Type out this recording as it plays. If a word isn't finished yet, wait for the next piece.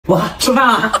我吃饭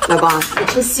啊，老公，你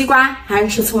吃西瓜还是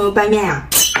吃葱油拌面呀？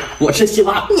我吃西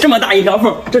瓜，这么大一条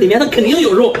缝，这里面它肯定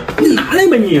有肉，你拿来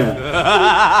吧你。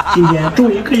今天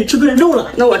终于可以吃顿肉了。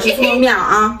那我吃葱油面了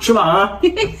啊，吃吧啊！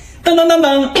当当当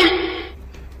当，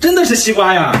真的是西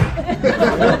瓜呀！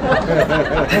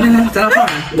来来来，咱俩放上，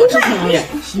我吃葱油面。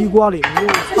西瓜里面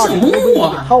差点就被你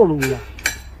套路了。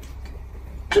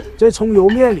这葱油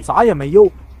面里啥也没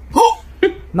有，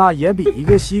那也比一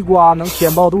个西瓜能填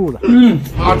饱肚子。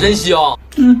真香。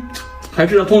还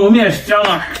是葱油面香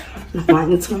啊！老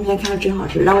公，你葱油面看着真好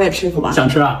吃，让我也吃一口吧。想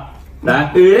吃啊？来，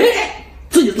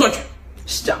自己做去，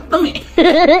想得美。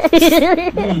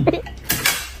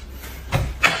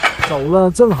走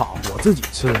了正好我自己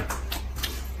吃。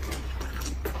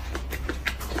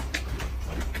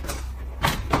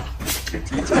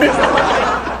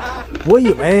我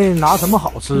以为拿什么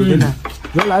好吃的呢，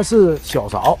原来是小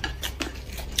勺。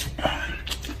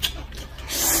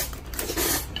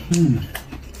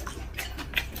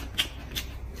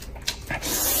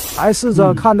还试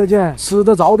着看得见、吃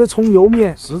得着的葱油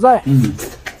面，实在。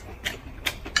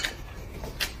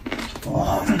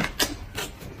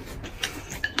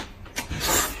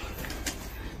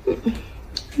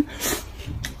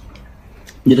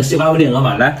你的西瓜有点饿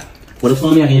吧？来，我的葱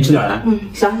油面给你吃点来。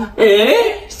想想，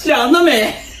想得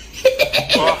美。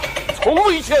从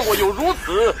未见过有如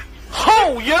此厚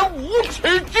颜无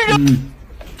耻之人。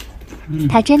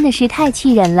他真的是太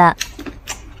气人了。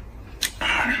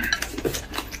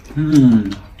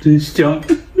真香。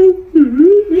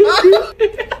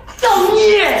造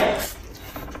孽！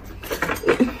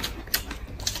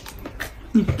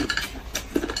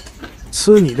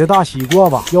吃你的大西瓜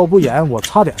吧，要不然我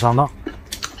差点上当。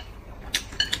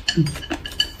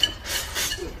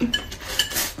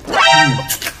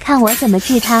看我怎么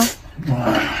治他。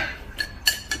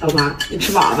老公，你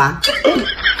吃饱了吧？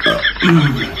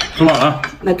吃饱了。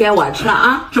那该我吃了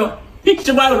啊。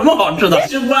西瓜有什么好吃的？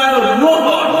西瓜有什么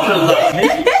好吃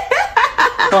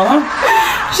的？啊？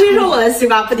谁说我的西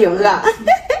瓜不顶饿？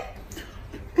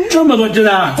这么多鸡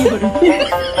蛋，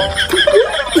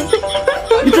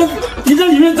你这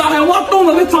里面咋还挖洞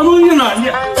了？还藏东西呢？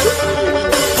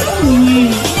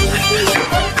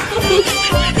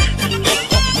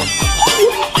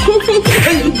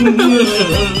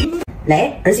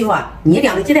来，儿媳妇，你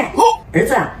2个鸡蛋。儿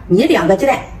子，你2个鸡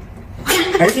蛋。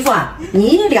儿媳妇，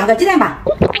你2个鸡蛋吧。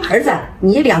儿子，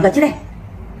你2个鸡蛋。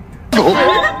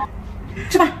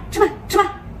吃吧，吃吧，吃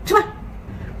吧，吃吧。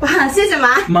哇，谢谢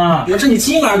妈。妈，我是你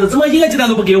亲儿子，怎么一个鸡蛋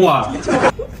都不给我？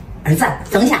儿子，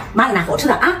等一下，妈给拿好吃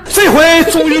的啊。这回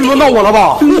终于轮到我了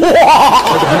吧？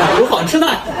哇，有好吃的。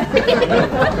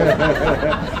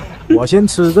我先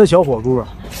吃这小火锅。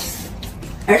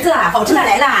儿子，好吃的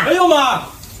来了。哎呦妈，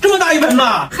这么大一盆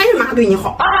呢！还是妈对你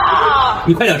好。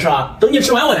你快点吃啊，等你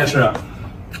吃完我再吃。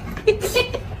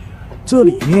这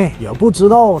里面也不知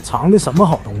道藏的什么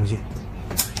好东西。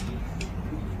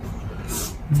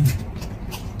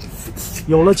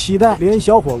有了期待，连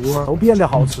小火锅都变得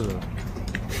好吃了。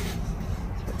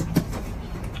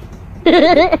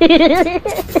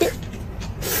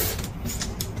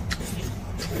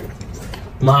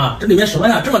妈，这里面什么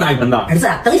呀？这么大一盆的。儿子，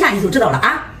等一下你就知道了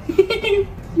啊。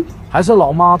还是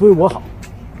老妈对我好。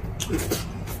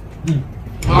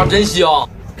真香。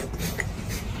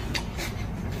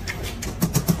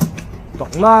懂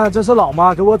了，这是老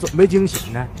妈给我准备惊喜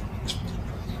呢。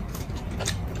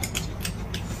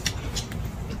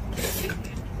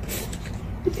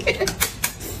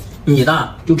你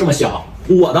的就这么小，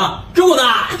我的这么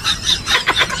大。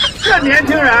这年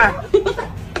轻人。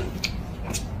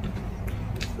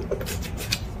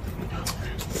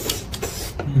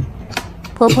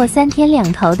婆婆3天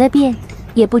2头的变，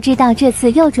也不知道这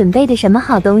次又准备的什么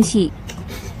好东西。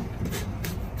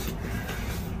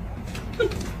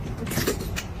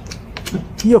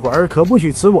一会儿可不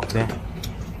许吃我的。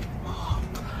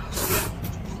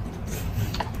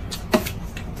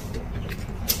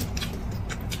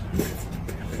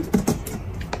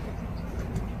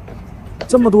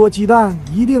这么多鸡蛋，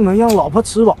一定能让老婆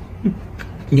吃饱。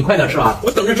你快点吃啊，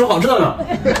我等着吃好吃的呢。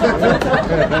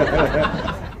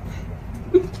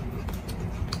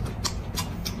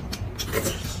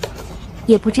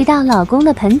也不知道老公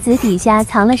的盆子底下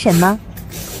藏了什么。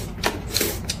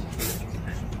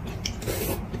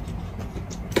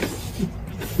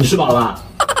你吃饱了吧？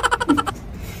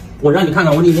我让你看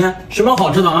看我里面什么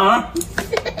好吃的啊！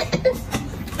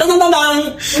当当当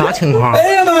当，啥情况？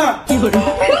哎呀妈，这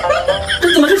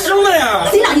怎么是生的呀？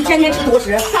谁让你天天吃独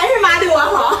食？还是妈对我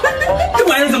好。这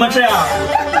玩意儿怎么吃呀？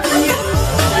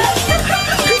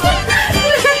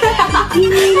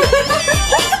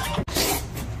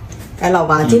哎，老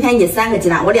王，今天你3个鸡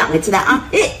蛋，我2个鸡蛋啊。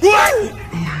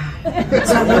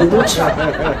下次你多吃。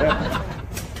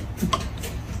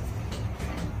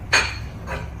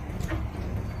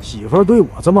媳妇儿对我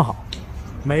这么好，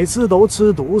每次都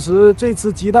吃独食，这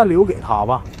次鸡蛋留给她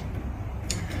吧。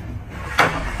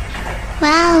哇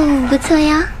哦，不错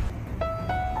呀！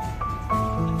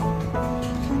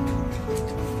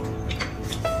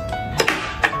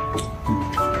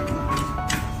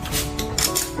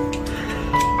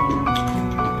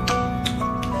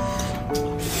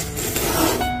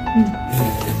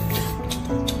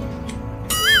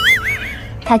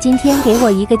他今天给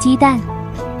我一个鸡蛋。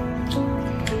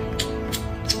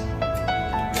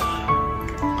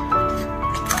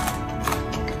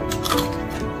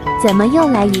怎么又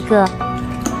来一个？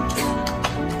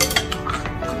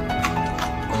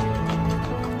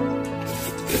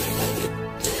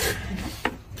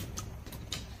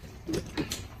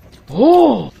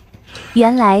哦，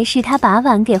原来是他把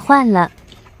碗给换了。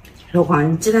刘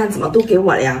欢，你鸡蛋怎么都给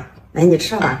我了呀？来，你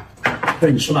吃了吧。不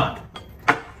是你吃吧？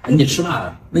你吃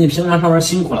吧，那你平常上班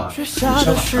辛苦了，雪下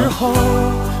的时候，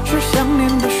是想念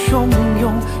的汹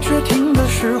涌；雪停的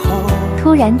时候，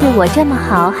突然对我这么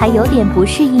好，还有点不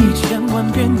适应。你千万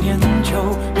别念旧，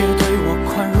别对我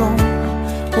宽容，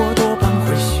我多半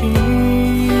会心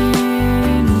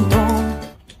动。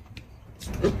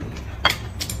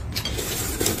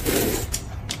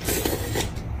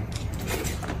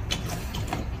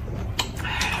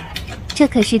这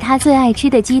可是他最爱吃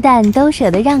的鸡蛋，都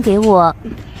舍得让给我。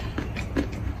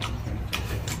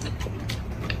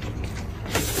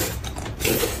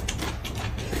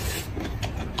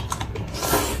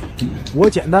我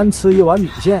简单吃一碗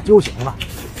米线就行了，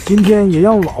今天也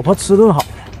让老婆吃顿好的。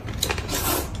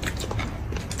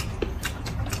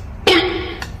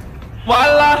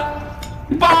完了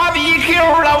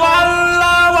，BBQ 了，完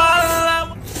了完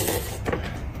了！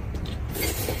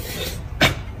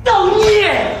造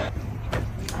孽！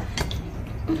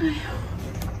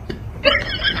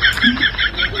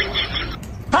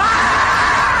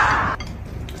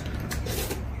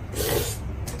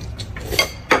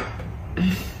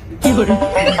有人。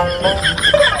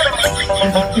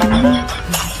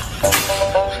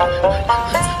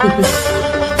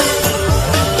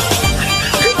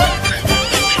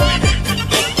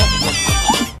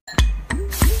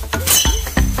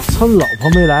趁老婆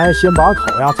没来，先把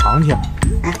烤鸭藏起来。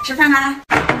哎，吃饭啦！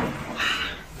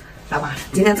老爸，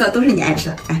今天做的都是你爱吃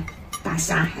的。哎，大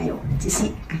虾还有鸡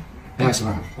心。哎，哎呀，媳妇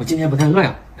儿，我今天不太饿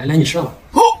呀，来你吃了吧。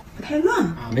不太饿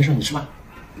啊，没事，你吃吧。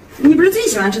你不是最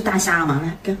喜欢吃大虾了吗？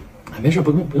来，跟。哎，没事，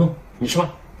不用，你吃吧，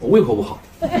我胃口不好。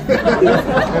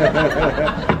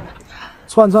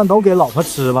串串都给老婆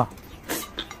吃吧。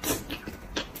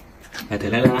哎，对，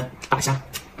来，大虾。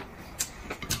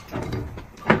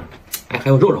哎，还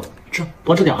有肉肉，吃，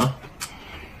多吃点啊。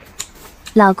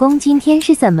老公今天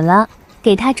是怎么了？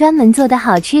给他专门做的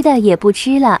好吃的也不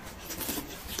吃了。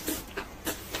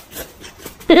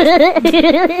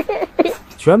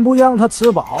全部让他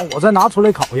吃饱，我再拿出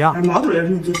来烤鸭。哎，毛肚也是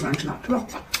你最喜欢吃的，是吧？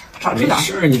少吃点。没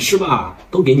事，你吃吧，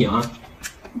都给你啊。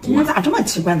今天咋这么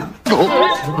奇怪呢？不知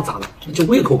道咋了，就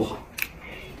胃口不好。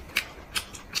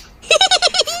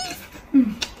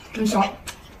真香。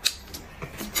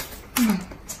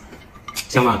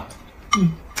香吧？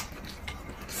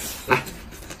来，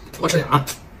多吃点啊。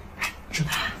吃。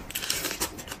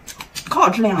可好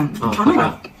吃了呀！啊，尝尝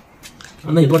吧。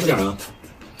那你多吃点啊。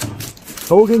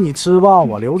都给你吃吧，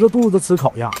我留着肚子吃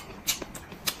烤鸭。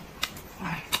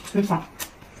哎，真香。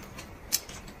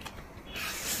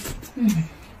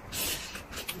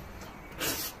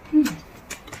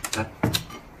来，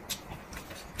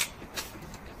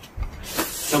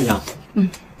香不香？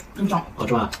真香。好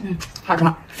吃吧？好吃。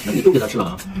那你都给他吃了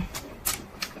啊？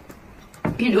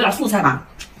给你留点素菜吧。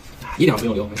一点不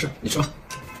用留，没事，你吃吧。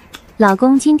老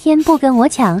公今天不跟我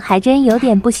抢，还真有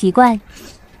点不习惯。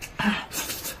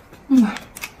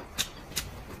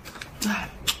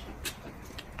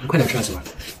快点吃啊，媳妇儿。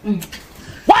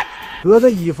隔着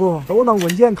衣服都能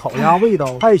闻见烤鸭味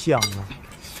道，太香了。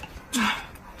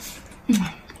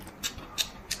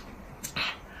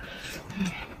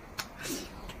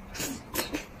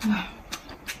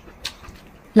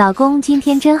老公今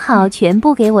天真好，全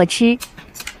部给我吃。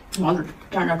毛肚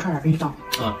蘸着串点真香。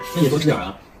啊，那你多吃点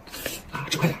啊。啊，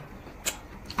吃快点，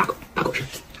大口吃。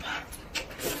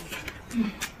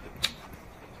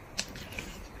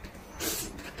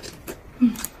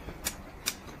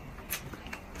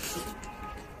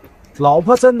老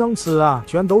婆真能吃啊，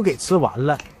全都给吃完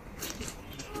了。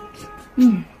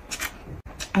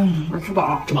我吃饱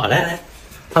了。吃饱，来，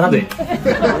擦嘴。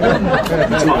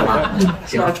你吃饱了吗？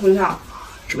行，吃不下。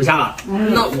吃不下了，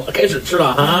那我开始吃了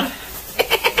啊。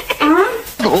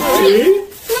你怎么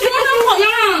这么好样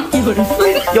啊？一个人，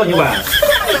要你管？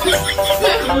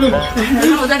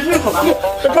让我再吃一口吧。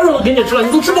这这肉都给你吃了，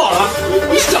你都吃饱了，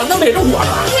你想得美着我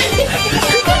了。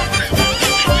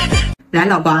来，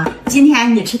老公，今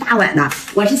天你吃大碗的，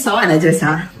我吃小碗的就行。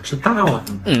我吃大碗。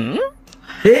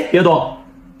哎，别动，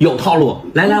有套路。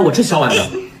来来，我吃小碗的，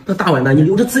那大碗的你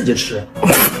留着自己吃。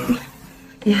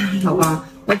哎呀，老公，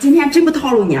我今天真不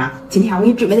套路你了。今天我给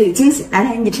你准备了个惊喜。来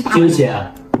来，你吃大碗。惊喜。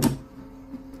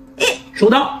收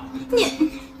到。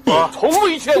我从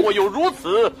未见过有如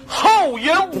此厚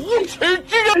颜无耻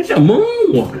之人。什么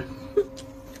我？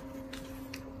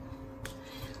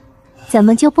怎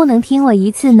么就不能听我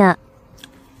一次呢？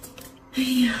哎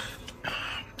呀，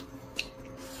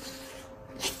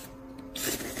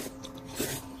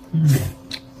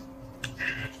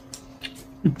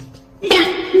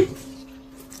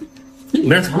里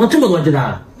面藏了这么多鸡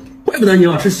蛋，怪不得你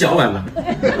要吃小碗的。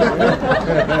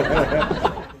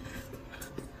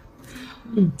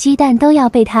鸡蛋都要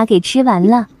被他给吃完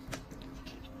了。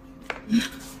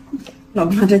老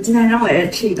公，这鸡蛋让我也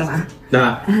吃一个吧。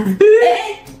那，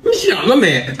你想了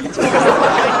没？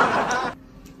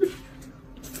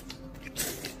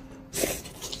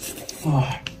哦，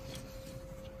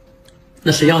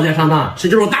那谁要再上当，谁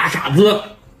就是大傻子。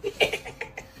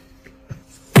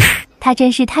他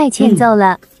真是太欠揍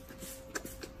了。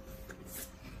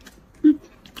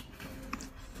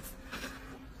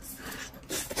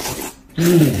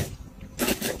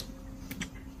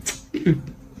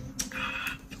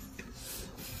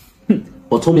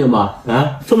我聪明吧？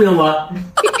啊，聪明吧？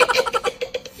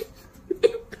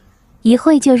一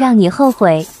会就让你后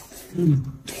悔。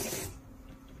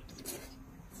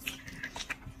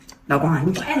老公，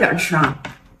你快点吃啊！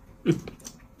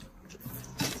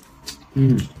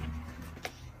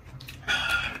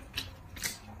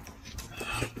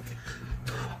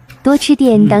多吃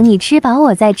点，等你吃饱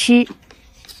我再吃。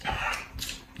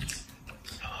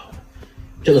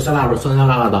这个酸辣味酸酸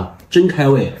辣辣的，真开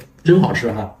胃，真好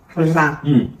吃哈。好吃吧？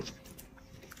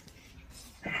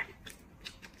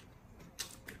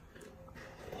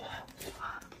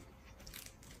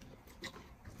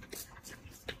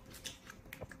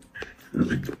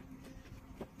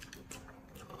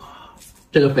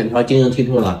这个粉条晶莹剔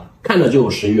透的，看着就有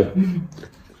食欲。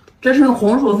这是用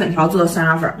红薯粉条做的酸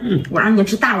辣粉。我让你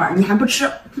吃大碗，你还不吃。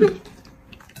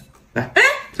来，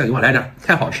再给我来点，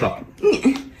太好吃了。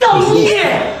造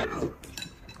孽！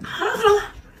好了好了，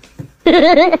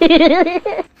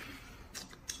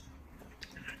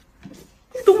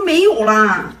都没有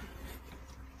了。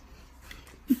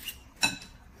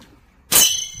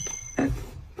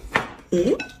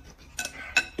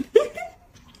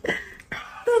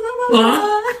啊，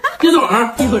鸡腿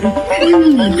儿，一个人。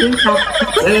真香！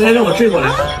来来来，让我吃一口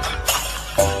来。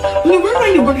你不是说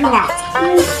你不吃吗？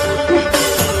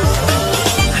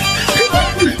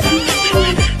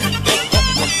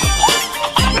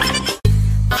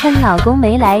趁老公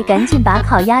没来，赶紧把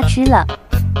烤鸭吃了。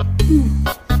媳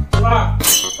妇儿，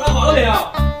饭好了没有？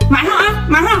马上啊，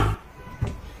马上！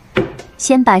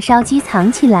先把烧鸡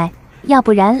藏起来，要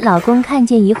不然老公看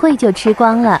见一会就吃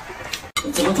光了。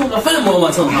怎么做个饭磨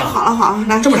磨蹭蹭？好了好了，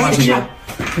来，这么长时间，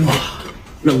哇，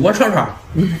冷锅串串。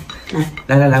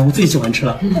来来来，我最喜欢吃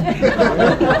了。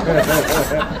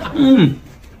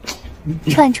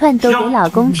串串都给老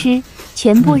公吃，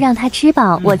全部让他吃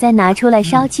饱，我再拿出来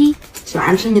烧鸡。喜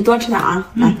欢吃你多吃点啊！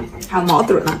来，还有毛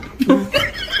肚呢。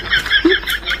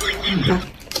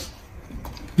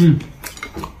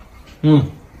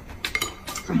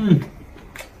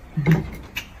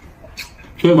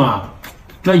对吗？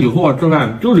那以后吃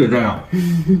饭就得这样。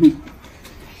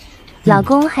老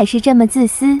公还是这么自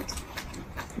私。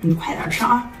你快点吃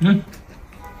啊！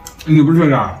你不吃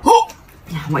点？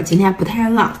哎呀，我今天不太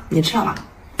饿，你吃吧。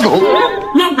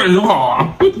那感情好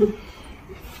啊！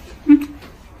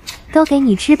都给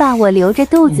你吃吧，我留着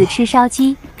肚子吃烧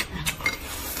鸡。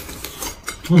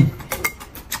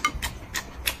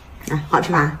好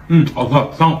吃吧？好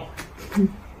吃，香。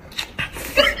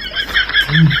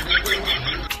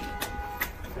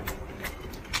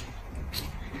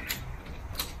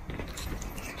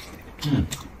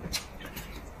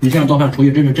你现在做饭厨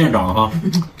艺真是见长了哈。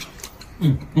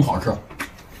好吃。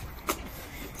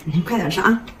你快点吃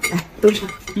啊！来，都吃。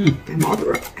来毛肚。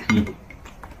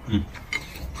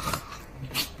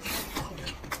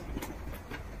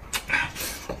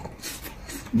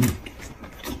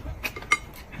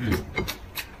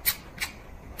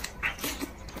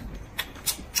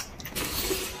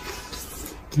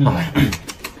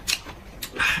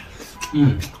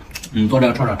做这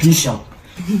个串串真香。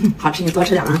好吃，你多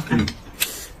吃点啊。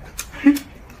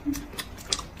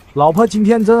老婆今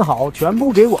天真好，全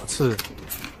部给我吃。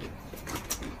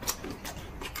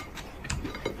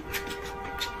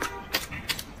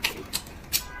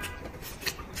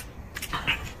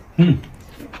嗯，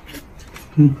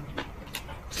嗯，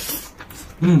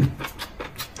嗯，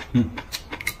嗯。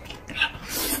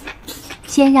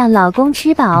先让老公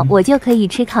吃饱，我就可以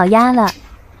吃烤鸭了。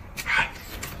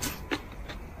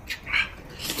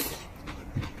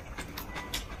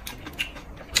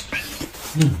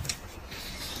嗯，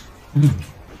嗯。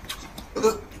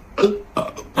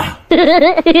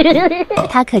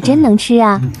他可真能吃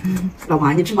啊！老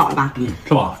王，你吃饱了吧？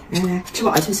吃饱了。来，吃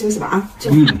饱了去休息吧啊！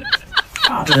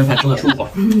啊，这人饭吃的舒服。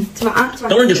去吧啊！去吧。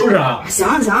等会儿你收拾啊。行。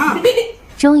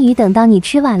终于等到你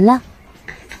吃完了，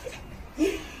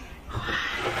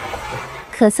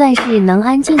可算是能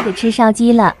安静的吃烧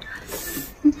鸡了。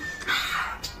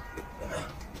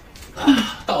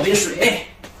倒杯水。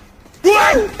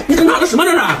你这拿的什么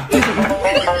这是？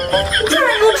这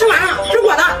玩意都吃完了，这是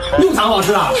我的。又咋好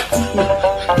吃啊？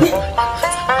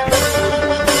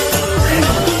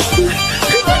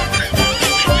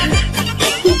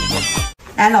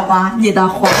来，老公，你的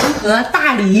黄河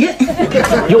大鲤鱼。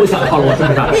又想套路我是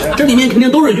不是？这里面肯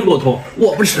定都是鱼骨头，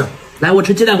我不吃。来，我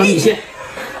吃鸡蛋和米线。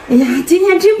哎呀，今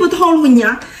天真不套路你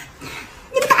啊！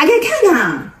你打开看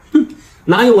看。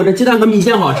哪有我这鸡蛋和米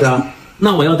线好吃？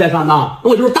那我要再上当，那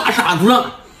我就是大傻子。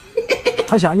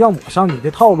他想让我上你的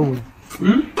套路呢。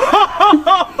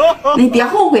你别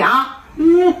后悔啊！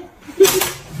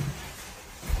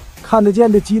看得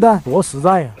见的鸡蛋多实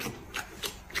在呀！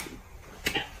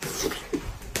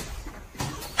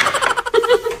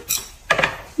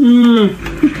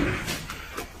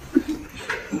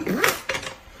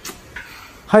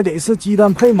还得是鸡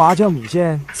蛋配麻酱米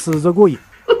线，吃着过瘾。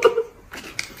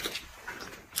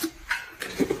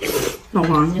老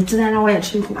王，你鸡蛋让我也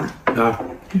吃一口吧。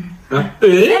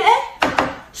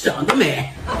想得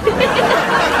美。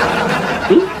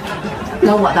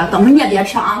那我的，等会你也别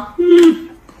吃啊。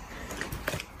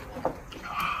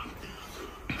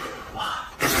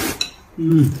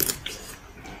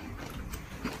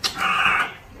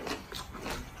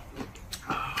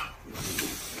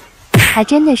还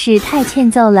真的是太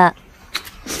欠揍了。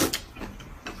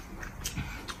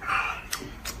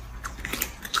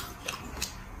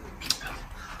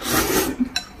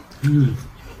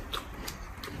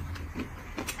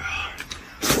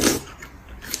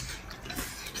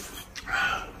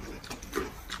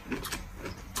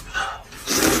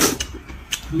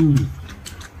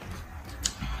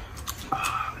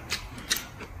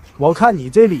我看你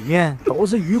这里面都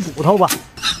是鱼骨头吧？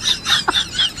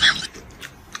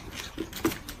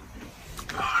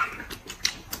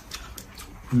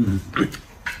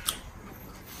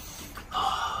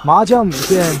麻酱米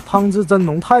线汤汁真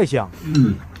浓，太香。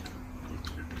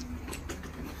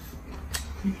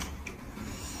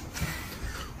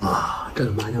啊，这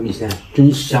个麻酱米线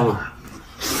真香啊！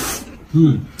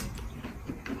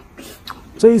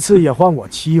这次也换我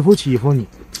欺负你。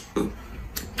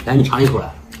来，你尝一口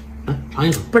来。尝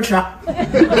一口。不吃。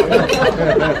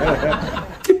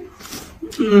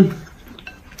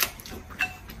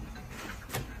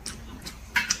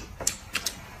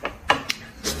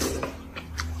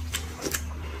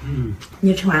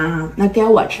你吃完了，那该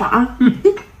我吃啊。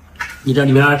你这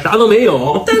里面啥都没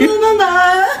有。噔噔噔噔。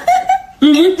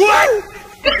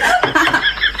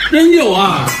真有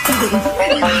啊！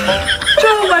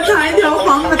这么长一条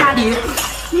黄河大鲤鱼，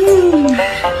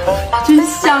真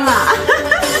香啊！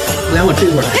来，我吃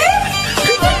一口来。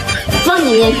放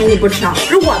你面前你不吃，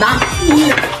是我的。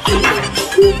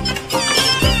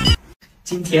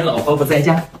今天老婆不在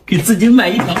家，给自己买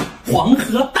一条黄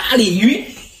河大鲤鱼。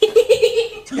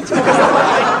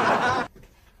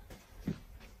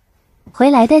回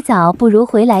来的早不如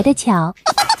回来的巧。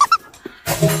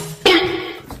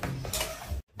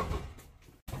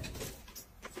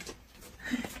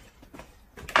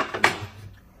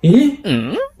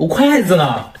咦，我筷子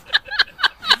呢？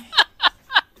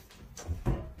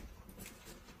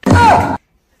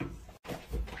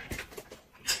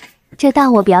这到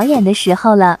我表演的时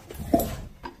候了。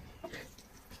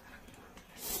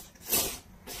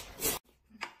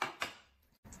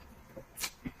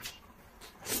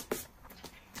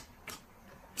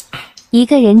一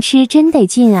个人吃真得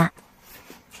劲啊！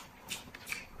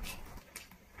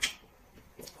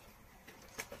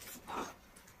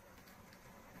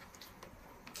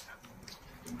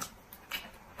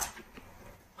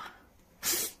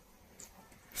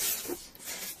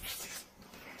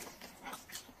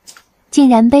竟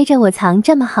然背着我藏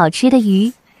这么好吃的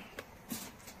鱼，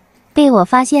被我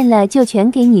发现了就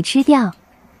全给你吃掉。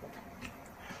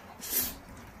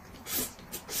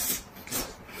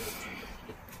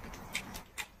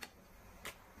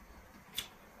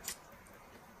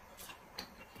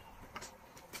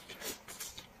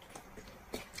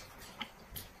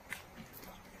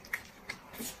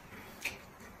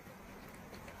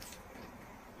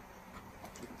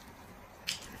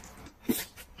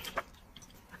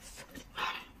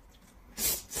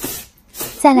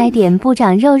再来点不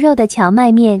长肉肉的荞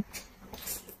麦面，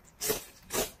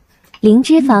零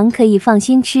脂肪可以放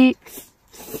心吃。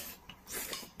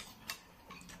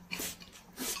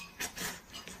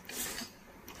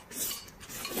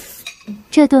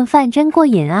这顿饭真过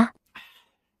瘾啊！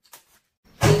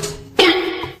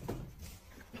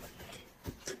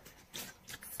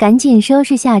赶紧收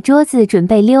拾下桌子，准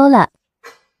备溜了。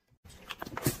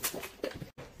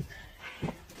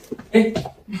哎，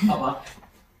老婆，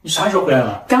你啥时候回来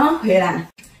了？刚回来。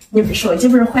你手机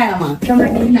不是坏了吗？专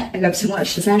门给你买了个苹果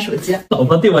13手机。老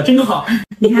婆对我真好。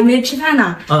你还没吃饭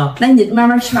呢。啊，那你慢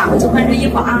慢吃吧，我去换身衣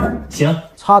服啊。行。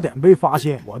差点被发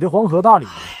现我的黄河大鲤。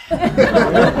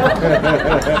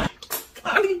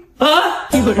啊！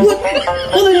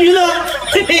我的鱼呢？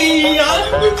哎呀，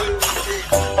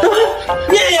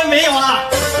面也没有啊，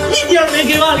一点没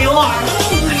给我留啊！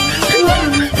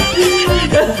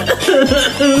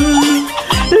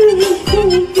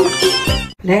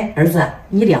来，儿子，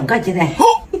你2个鸡蛋；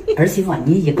儿媳妇，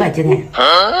你1个鸡蛋；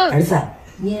儿子，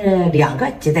你2个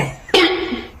鸡蛋；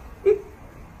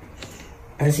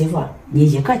儿媳妇，你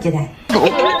1个鸡蛋，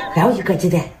还有1个鸡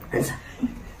蛋，儿子。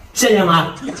谢谢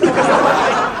妈。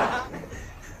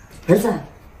儿子，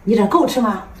你这够吃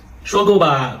吗？说够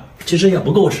吧，其实也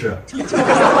不够吃。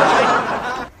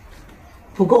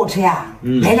不够吃呀？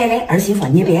来来来，儿媳妇，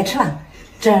你别吃了，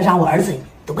这让我儿子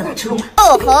都给他吃了吧。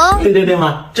对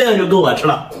妈，这样就够我吃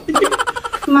了。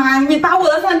妈，你把我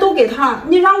的饭都给他，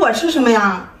你让我吃什么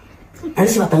呀？儿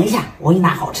媳妇，等一下，我给你拿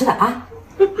好吃的啊。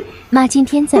妈，今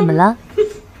天怎么了？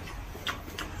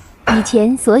以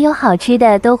前所有好吃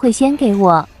的都会先给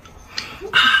我。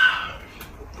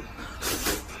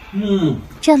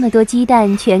这么多鸡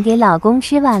蛋全给老公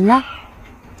吃完了。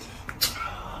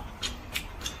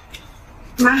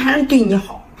妈还是对你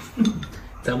好。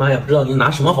咱妈也不知道给你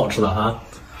拿什么好吃的啊。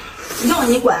要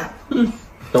你管。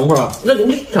等会儿那给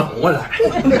你抢过来。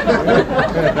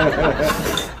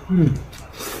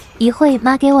一会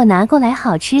妈给我拿过来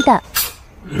好吃的，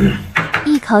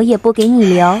一口也不给你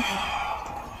留。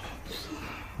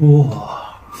哇！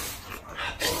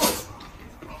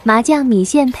麻酱米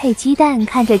线配鸡蛋，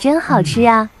看着真好吃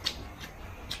啊！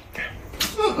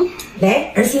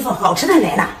来，儿媳妇，好吃的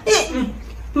来了。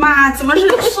妈，怎么是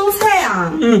生菜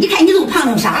呀？你看你都胖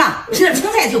成啥了，吃点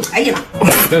青菜就可以了。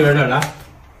来，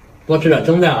多吃点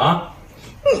青菜啊！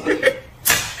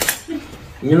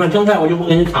你那青菜我就不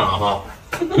给你抢了哈。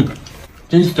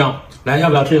真香！来，要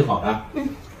不要吃一口啊？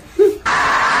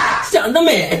想得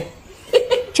美！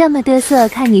这么嘚瑟，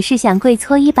看你是想跪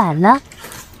搓衣板了。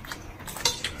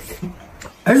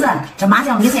儿子，这麻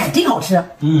酱米线真好吃。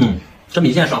这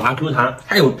米线爽滑 Q 弹，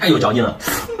太有嚼劲了。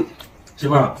媳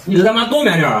妇儿，你给咱妈多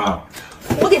买点啊！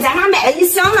我给咱妈买了1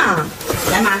箱呢。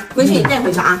来妈，回去你带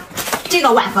回去啊。这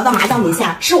个碗盒的麻酱米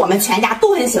线是我们全家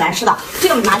都很喜欢吃的。这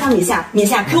个麻酱米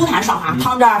线Q 弹爽滑，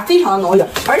汤汁非常的浓郁，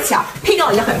而且配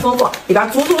料也很丰富，里边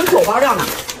足足有9包料呢。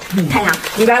看一下，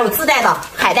里边有自带的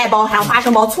海带包，还有花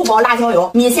生包、醋包、辣椒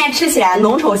油。米线吃起来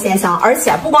浓稠鲜香，而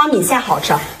且不光米线好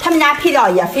吃，他们家配料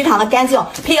也非常的干净，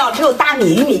配料只有大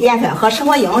米、玉米淀粉和生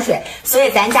活饮用水，所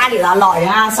以咱家里的老人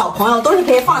啊、小朋友都是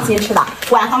可以放心吃的。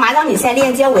碗和麻酱米线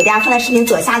链接我给大家放在视频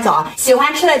左下角，喜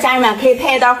欢吃的家人们可以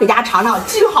拍一单回家尝尝，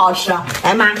巨好吃。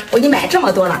来妈，我给你买这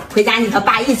么多了，回家你和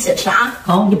爸一起吃啊。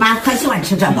好，你爸可喜欢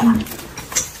吃这个了。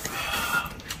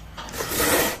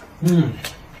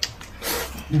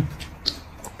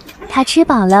他吃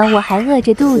饱了，我还饿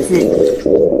着肚子。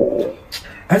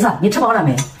儿子，你吃饱了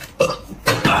没？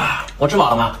我吃饱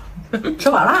了吗？吃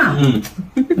饱了。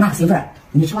那媳妇儿，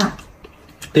你吃吧。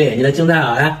对，你的青菜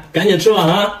啊，来，赶紧吃吧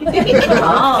啊！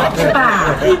好，吃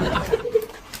吧。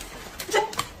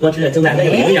多吃点青菜，很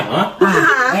有营养啊！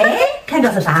哎，看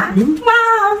这是啥？妈，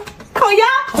烤鸭。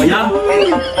烤鸭，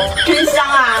真香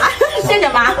啊！谢谢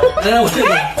妈。来，我这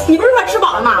个。你不是说吃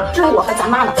饱了吗？这是我和咱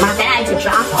妈的，妈，咱俩一起吃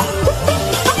啊。好。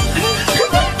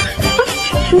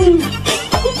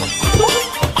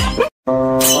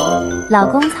老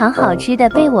公藏好吃的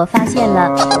被我发现了。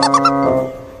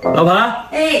老婆，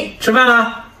哎，吃饭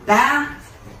了。来啊！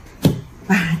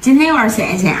哇，今天又是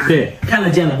选一选啊？对，看得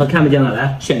见的和看不见的，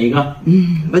来选一个。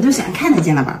我就选看得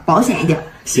见的吧，保险一点。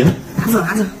行，拿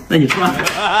走。那你吃吧。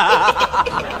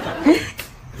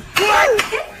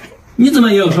你怎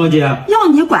么也有手机啊？要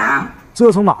你管啊！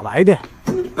这从哪来的？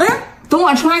等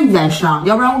我吃完你再吃，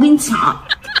要不然我给你抢。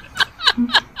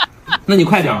那你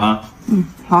快点啊！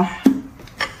好。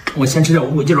我先吃点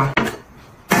五谷鸡爪。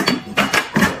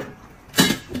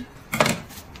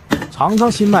尝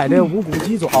尝新买的无骨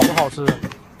鸡爪好不好吃？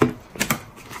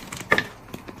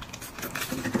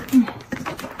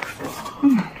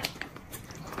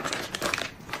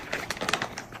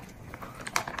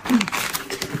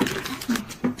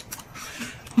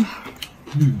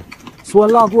酸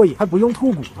辣过瘾，还不用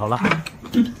吐骨头了。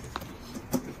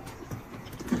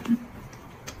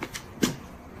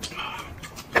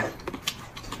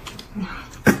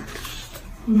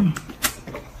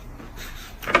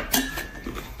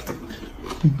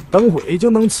等会就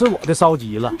能吃我的烧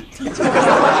鸡了。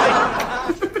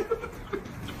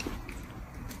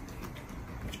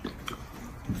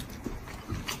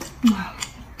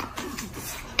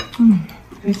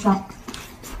真香。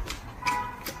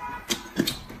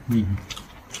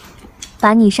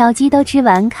把你烧鸡都吃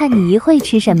完，看你一会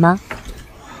吃什么。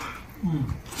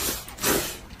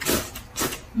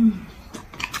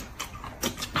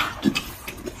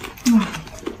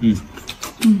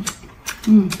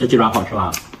这鸡爪好吃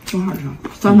吧？真好吃，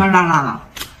酸酸辣辣的。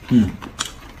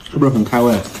是不是很开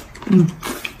胃？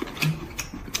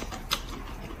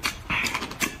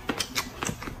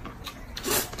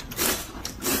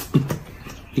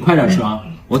你快点吃啊！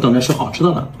我等着吃好吃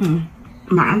的呢。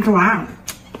马上吃完。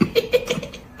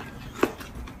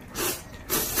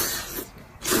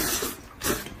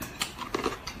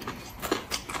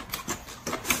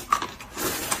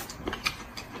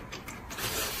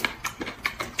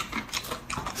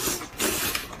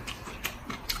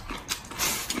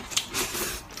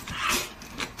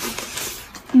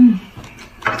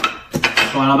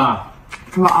吃完了吧？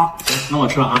吃饱。那我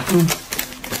吃了啊。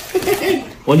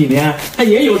我里面它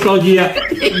也有烧鸡。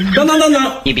等，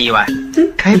一比一碗，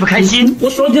开不开心？我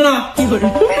烧鸡了。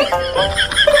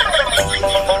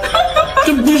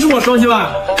这不是我烧鸡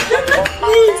吧？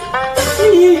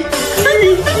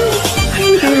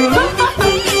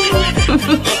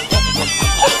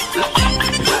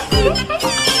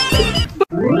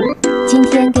今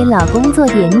天给老公做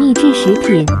点秘制食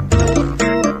品，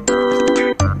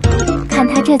看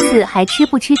他这次还吃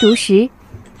不吃独食。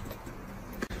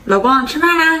老公，吃饭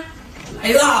啦！来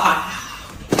啦！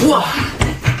哇，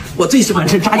我最喜欢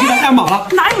吃炸鸡的汉堡了。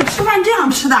哪有吃饭这样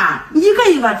吃的？一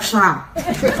个一个吃。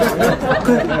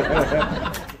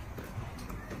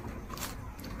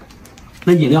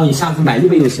那饮料你下次买1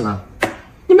杯就行了，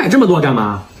你买这么多干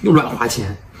嘛？又乱花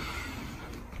钱。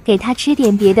给他吃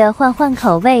点别的，换换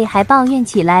口味，还抱怨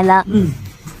起来了。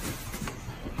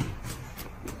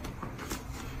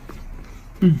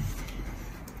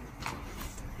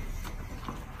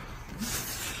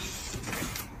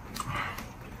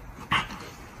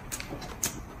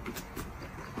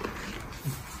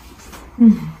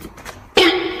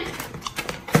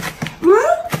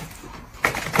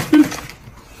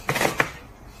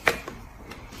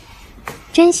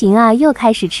真行啊，又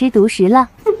开始吃独食了。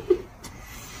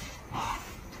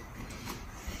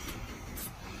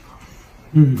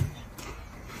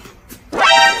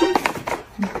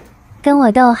跟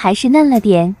我斗还是嫩了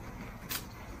点。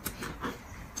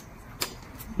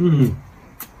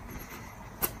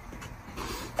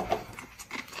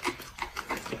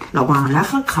老公，来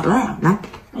喝可乐呀！来，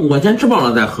我先吃饱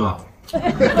了再喝。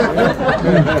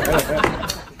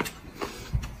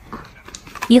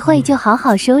一会就好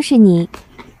好收拾你。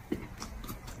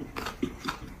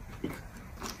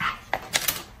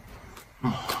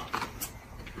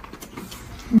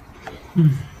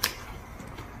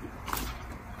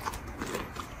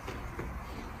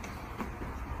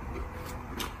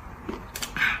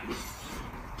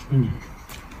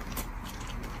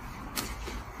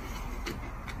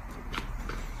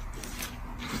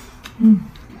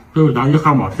这个炸鸡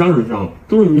汉堡香是香，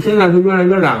就是你现在是越来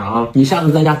越懒了啊！你下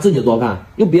次在家自己做饭，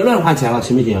就别乱花钱了，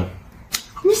行不行？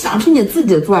你想吃你自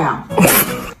己做呀。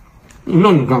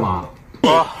那你干嘛？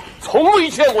我从未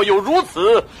见过有如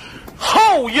此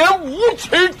厚颜无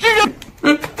耻之人。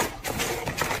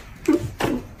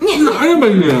你哪有吧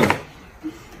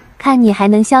你？看你还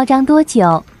能嚣张多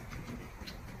久？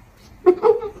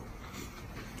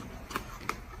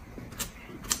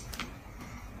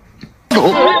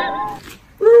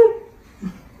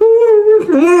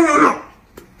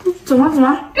怎么？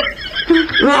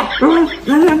来，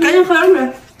赶紧喝点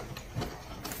水。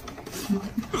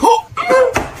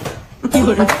一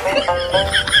会儿。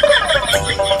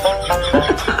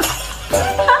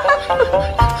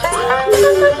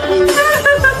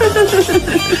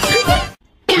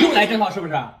又来这套是不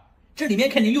是？这里面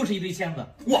肯定又是一堆签子，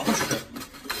我不吃。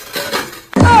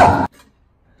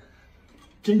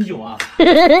真久啊！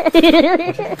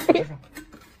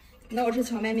那我吃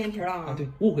荞麦面皮了啊！对，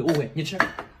误会，你吃。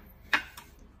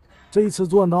这一次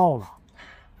做闹了。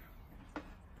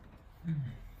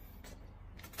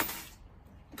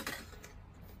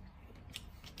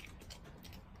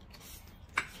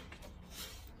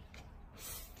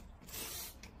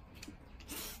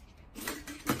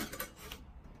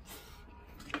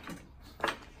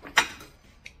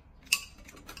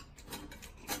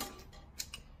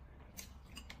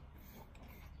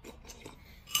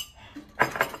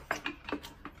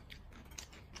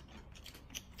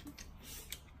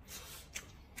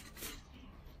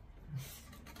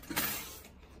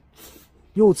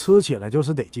又吃起来就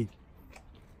是得劲。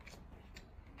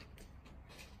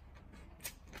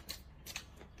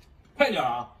快点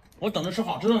啊！我等着吃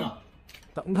好吃的呢。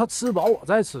等他吃饱我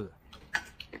再吃。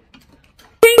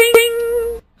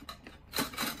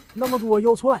那么多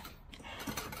肉串，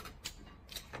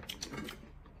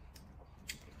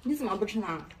你怎么不吃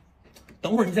呢？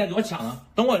等会儿你再给我抢呢。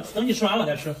等你吃完我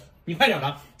再吃。你快点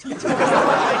的。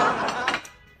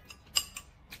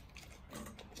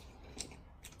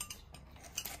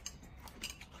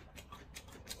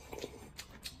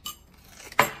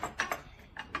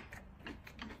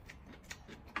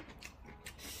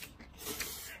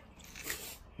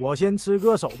我先吃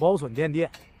个手包笋垫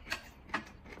垫。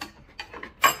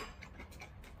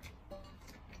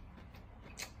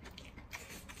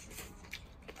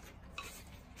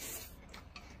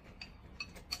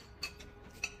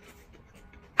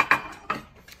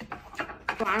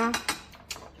吃完了。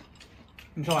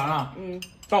你吃完了？嗯。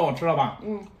到我吃了吧？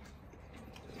嗯。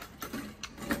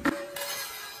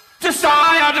这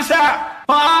啥呀？这是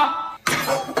啊！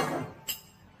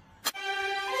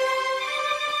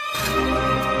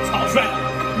草率。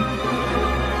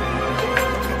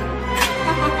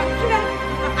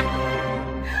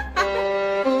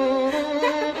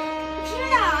吃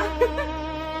呀！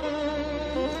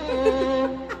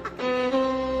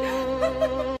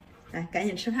来，赶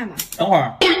紧吃饭吧。等会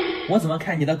儿，我怎么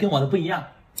看你的跟我的不一样？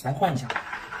来换一下。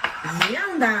一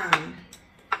样的。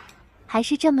还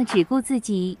是这么只顾自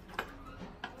己。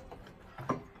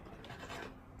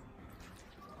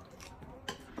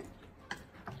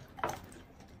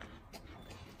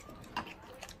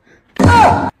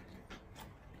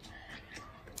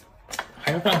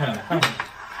还是换回来吧，换回来。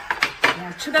哎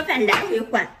呀，吃个饭来回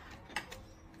换。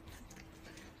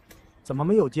怎么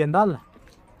没有煎蛋了？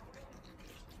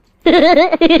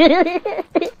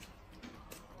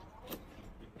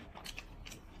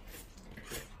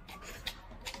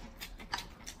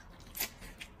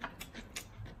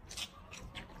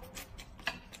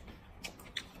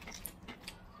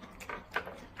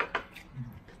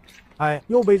哎，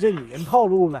又被这女人套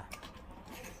路了。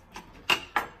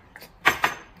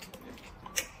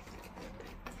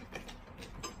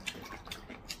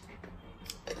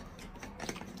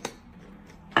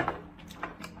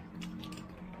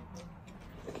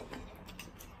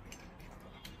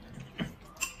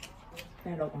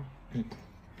来，老公。嗯。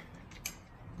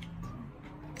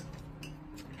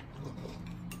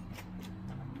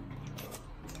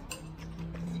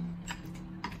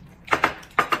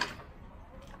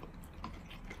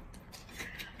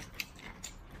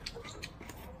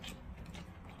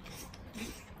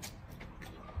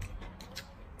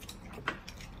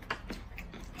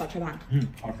好吃吧？嗯，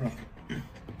好吃。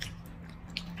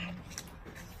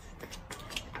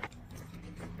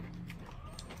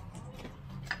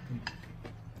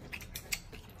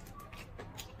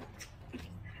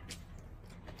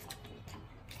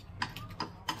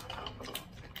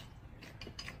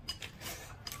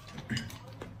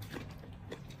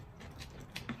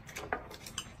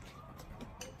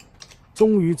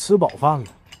终于吃饱饭了。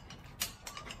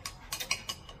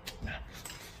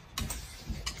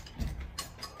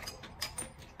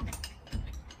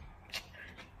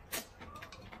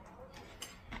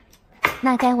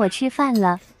那该我吃饭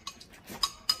了。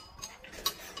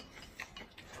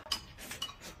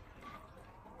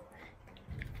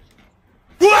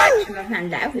吃个饭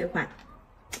来回换，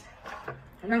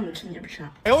我让你吃你也不吃。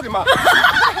哎呦我的妈！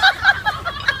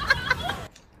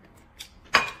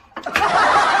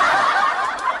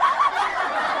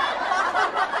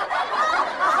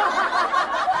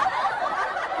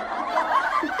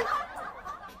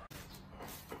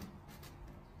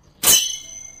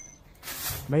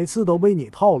每次都被你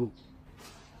套路，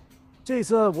这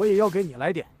次我也要给你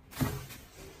来点。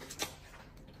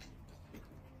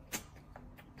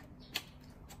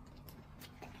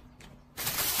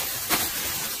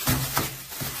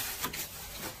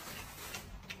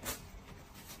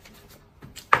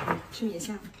吃米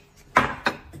线。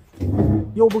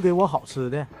又不给我好吃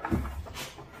的，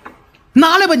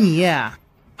拿来吧你！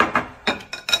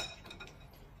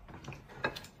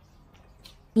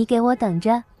你给我等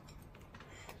着。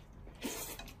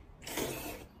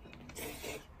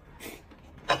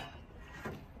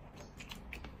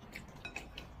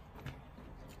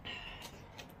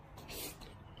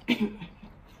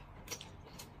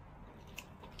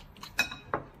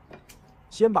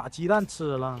先把鸡蛋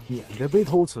吃了，免得被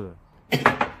偷吃。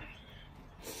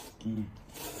嗯。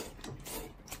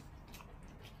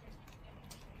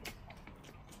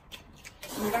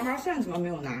你腊八蒜怎么没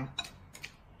有拿？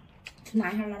去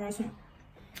拿一下腊八蒜。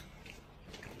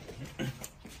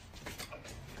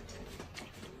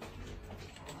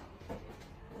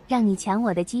让你抢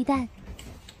我的鸡蛋。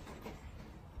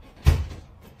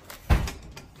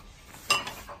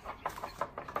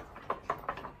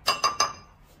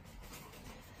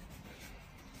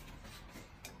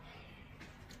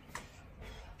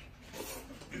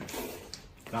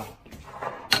啊。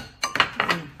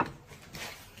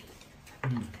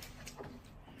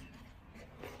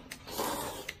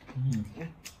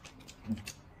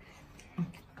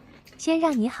先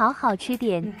让你好好吃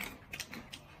点。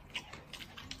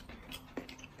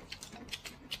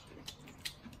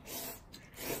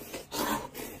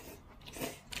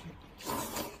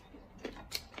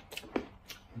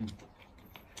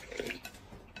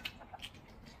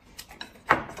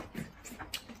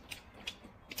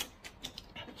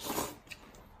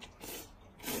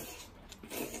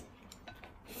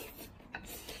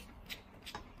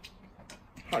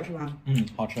好吃吗？嗯，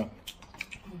好吃。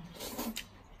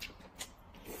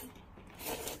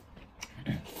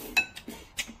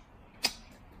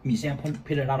米线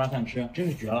配着腊八蒜吃，真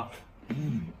是绝了。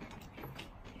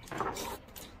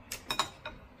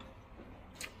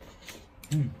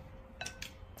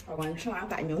老公，你吃完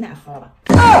把牛奶喝了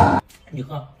吧。你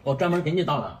喝，我专门给你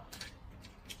倒的。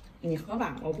你喝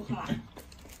吧，我不喝了。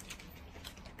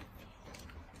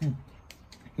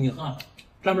你喝，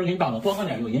专门给你倒的，多喝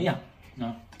点有营养。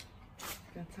啊，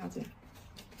别擦嘴。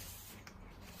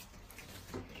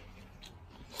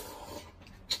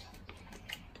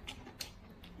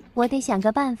我得想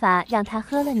个办法让他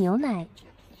喝了牛奶。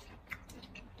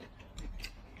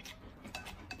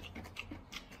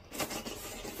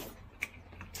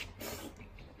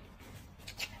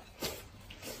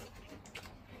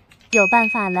有办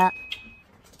法了。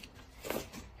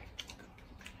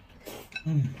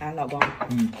哎，老公，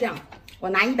这样，我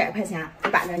拿100块钱，你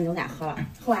把这牛奶喝了，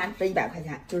喝完这100块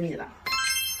钱就是你的。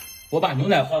我把牛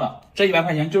奶喝了，这100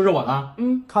块钱就是我的。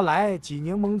看来挤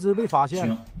柠檬汁被发现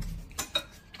了。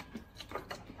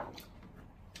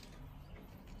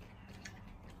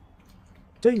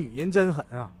这女人真狠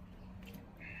啊！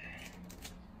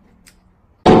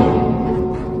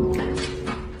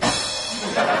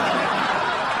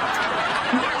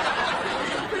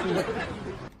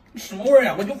什么味儿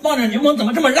呀？我就放点柠檬，怎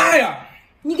么这么辣呀？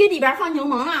你给里边放柠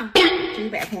檬了，这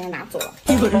100块钱拿走了。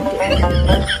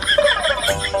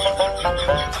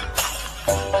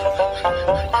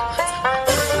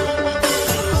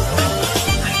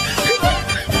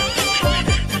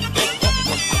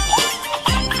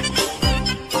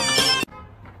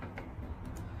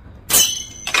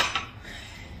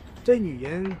这女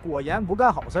人果然不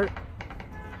干好事儿。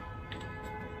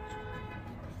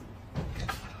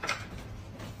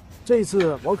这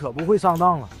次我可不会上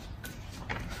当了。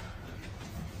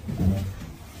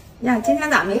呀，今天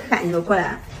咋没喊你都过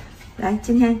来？来，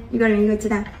今天一个人一个鸡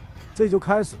蛋。这就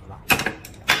开始了。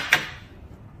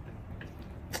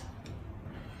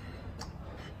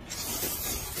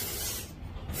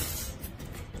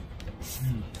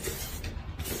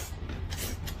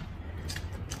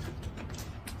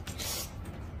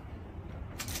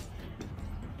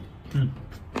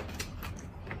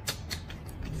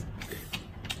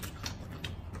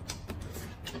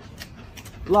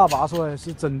腊八蒜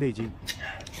是真得劲。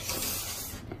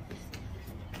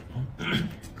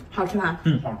好吃吗？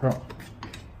好吃。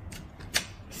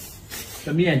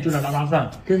这面就着腊八蒜，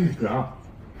真是绝了。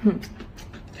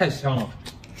太香了。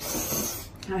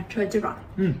来，吃个鸡爪。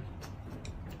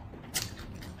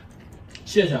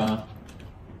谢谢啊。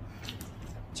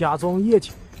家中夜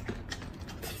情。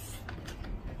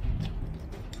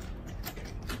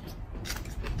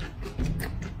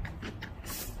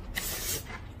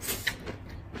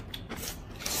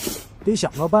得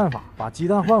想个办法把鸡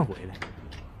蛋换回来。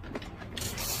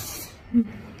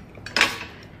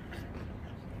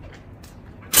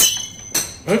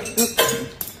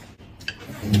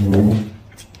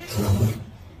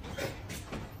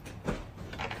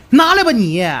拿来吧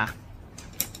你！孩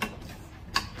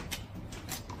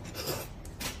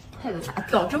子咋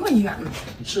走这么远呢？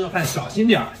你吃个饭小心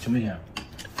点行不行？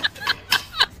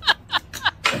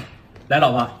来，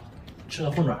老婆，吃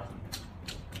个凤爪。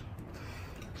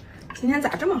今天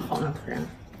咋这么好呢？突然，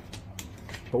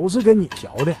都是跟你学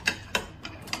的。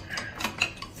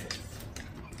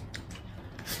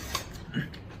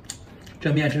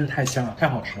这面真是太香了，太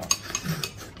好吃了。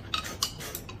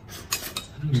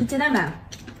吃鸡蛋呗。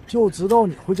就知道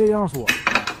你会这样说。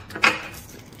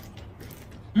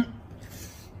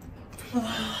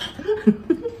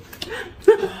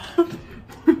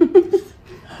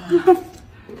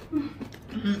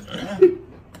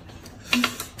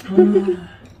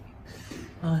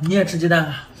你也吃鸡蛋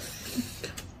啊？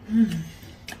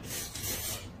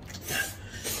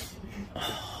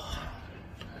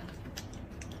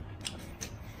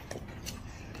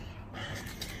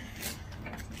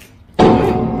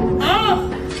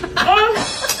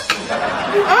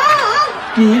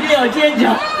你一定要坚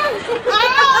强。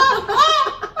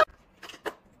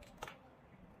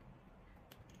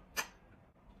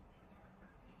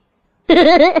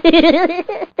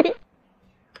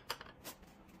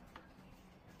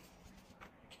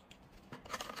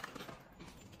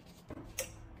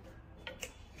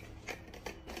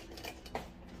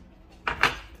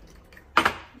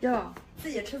哟，自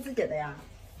己吃自己的呀。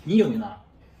你以为呢？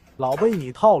老被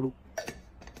你套路。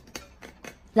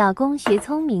老公学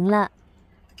聪明了。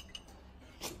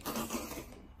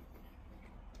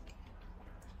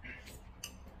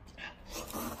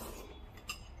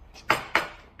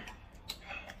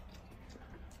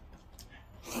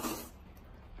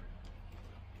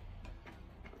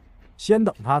先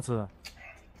等他吃。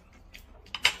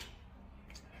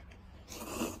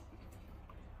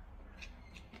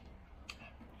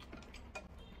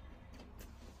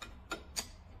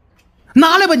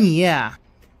拿来吧你！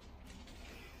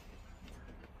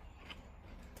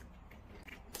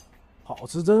好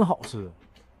吃，真好吃。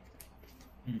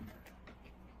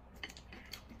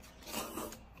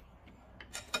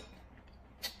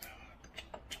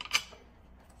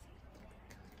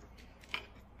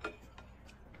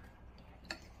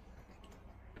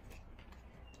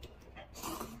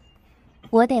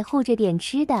我得护着点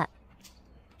吃的。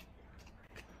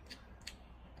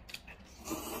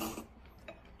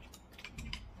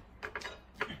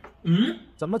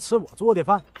怎么吃我做的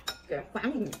饭？对，还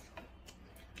给你。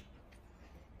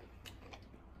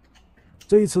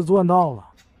这次赚到了。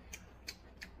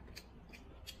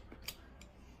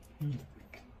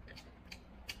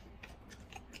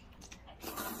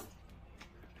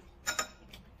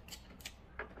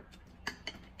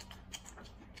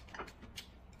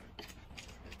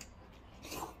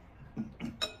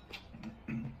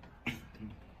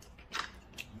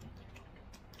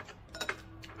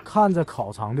看在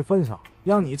烤肠的份上，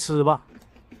让你吃吧。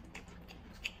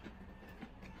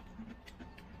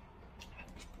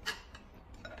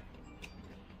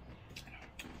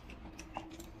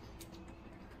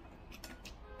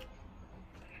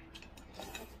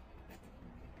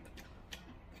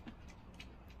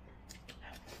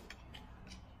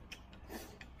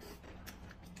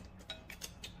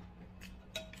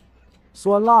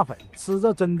酸辣粉吃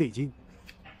着真得劲。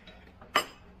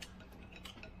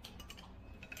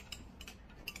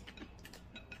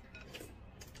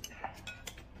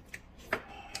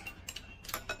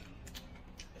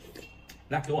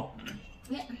来，给我。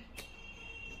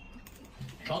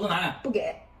勺子拿来。不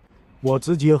给。我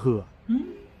直接喝。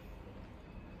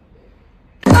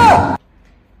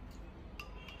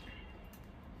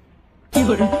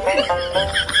有人。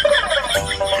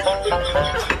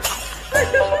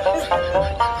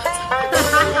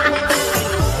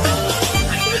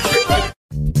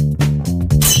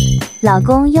老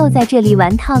公又在这里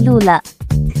玩套路了。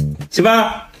媳妇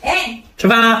儿，哎，吃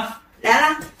饭了。来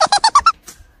了。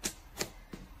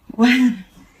我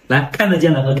来，看得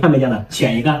见的和看没见的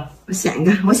选一个。我选一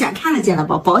个，我选看得见的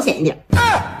吧，保险一点。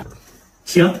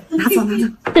行，拿走拿走。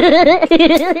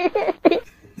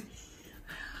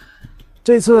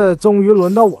这次终于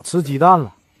轮到我吃鸡蛋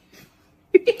了。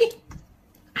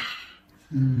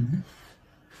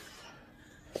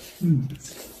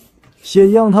先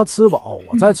让他吃饱，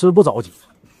我再吃不着急。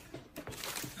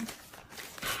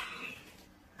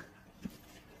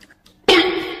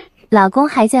老公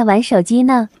还在玩手机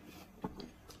呢。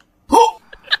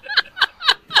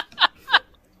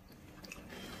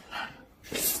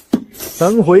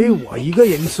等会我一个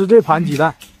人吃这盘鸡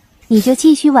蛋。你就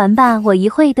继续玩吧，我一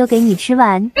会都给你吃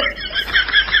完。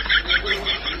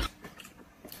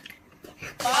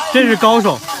这是高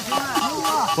手，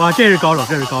哇，这是高手，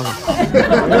这是高手。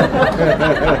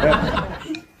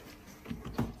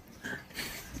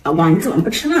老公，你怎么不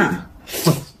吃呢？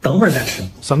我等会儿再吃。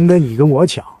省得你跟我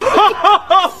抢。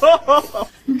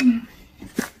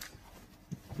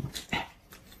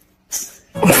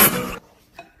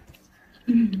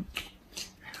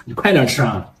你快点吃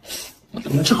啊！我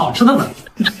们吃好吃的呢。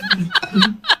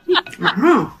马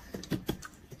上。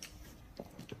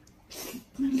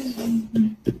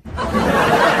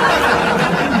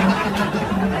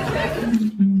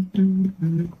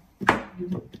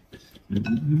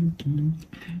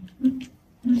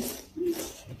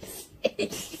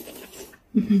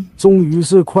终于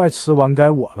是快吃完该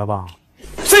我了吧？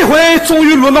这回终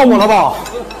于轮到我了吧？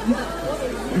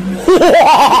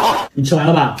哇！你吃完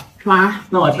了吧？吃完。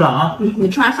那我吃了啊。你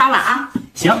吃完刷碗啊。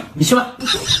行，你去吧。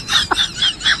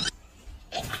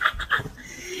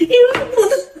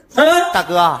大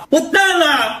哥，我淡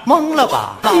了，懵了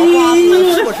吧？脑瓜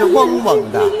子是不是嗡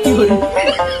嗡的？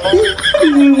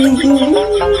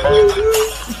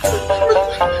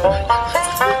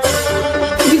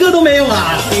个都没有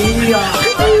啊！哎呀！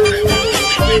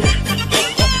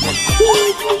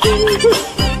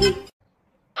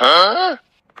啊！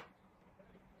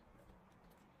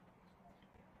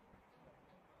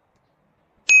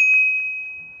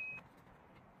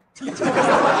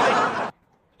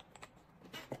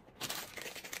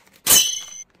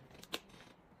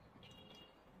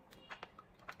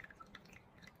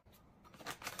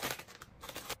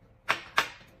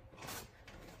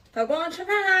老公吃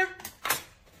饭啦？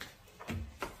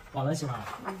好了，媳妇儿。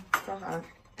做好了。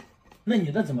那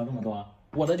你的怎么这么多？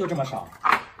我的就这么少。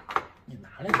你拿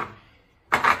来。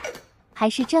还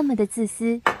是这么的自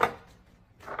私。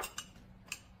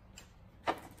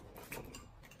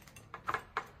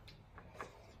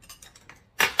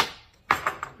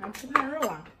吃盘肉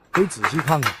啊？得仔细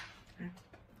看看。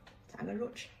夹个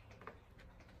肉吃。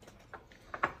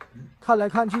看来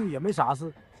看去也没啥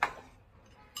事。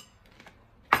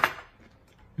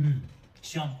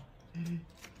香。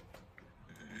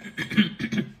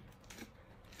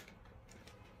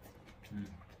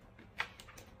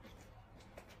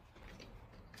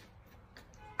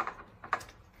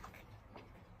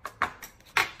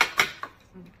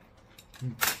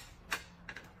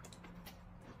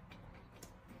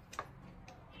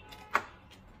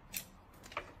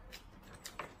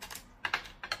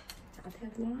夹太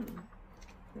多了，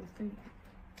有分。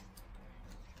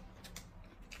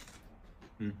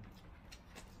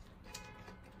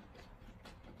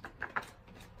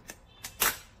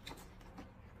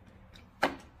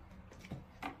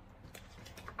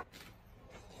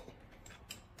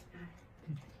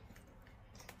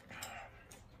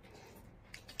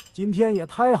今天也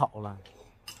太好了。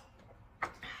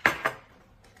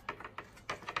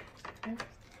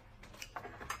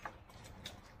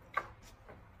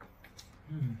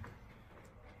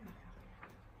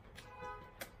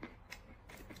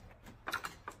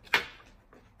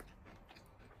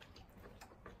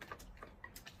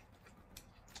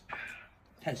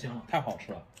太香了，太好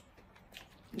吃了。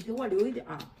你给我留一点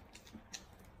儿。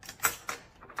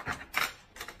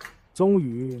终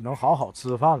于能好好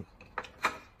吃饭了。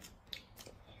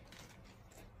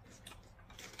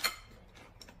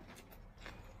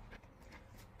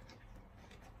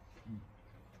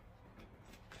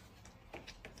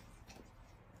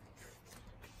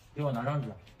给我拿张纸。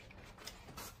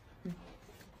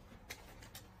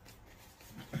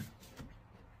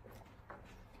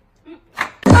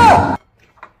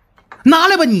拿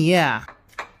来吧你！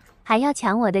还要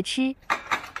抢我的吃？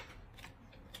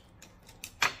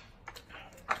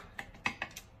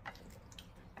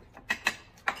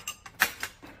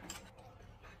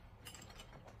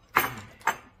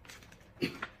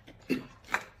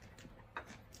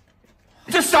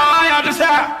这啥呀？这是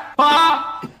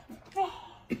啊！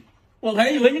我还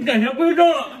以为你改邪归正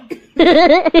了。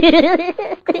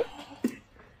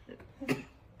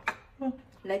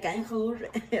来，赶紧喝口水。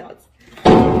哎呀！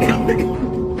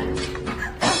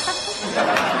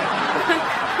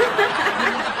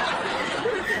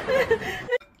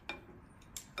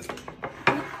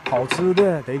好吃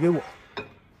的得给我。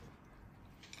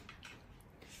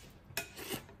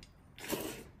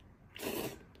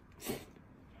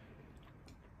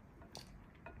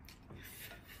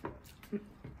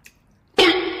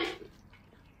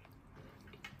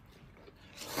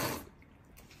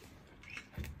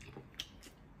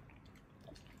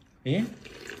诶，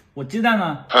我鸡蛋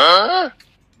呢？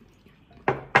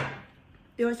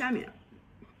掉下面。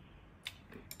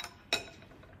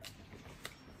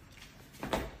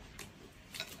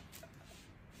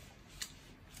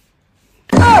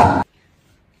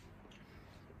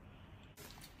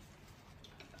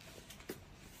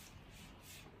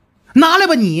拿来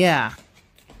吧你！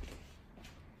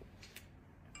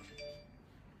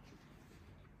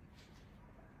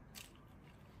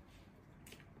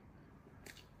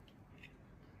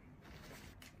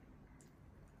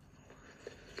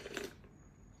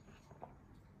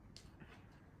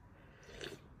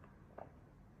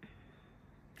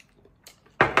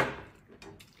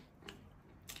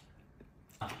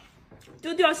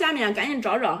就掉下面，赶紧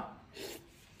找找。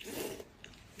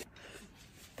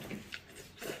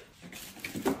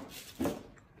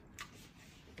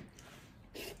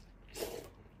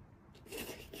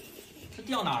这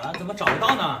掉哪儿了？怎么找不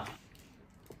到呢？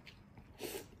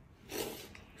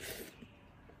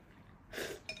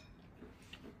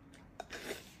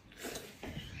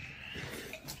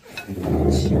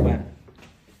奇怪，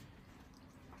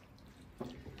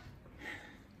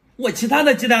我其他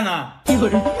的鸡蛋呢？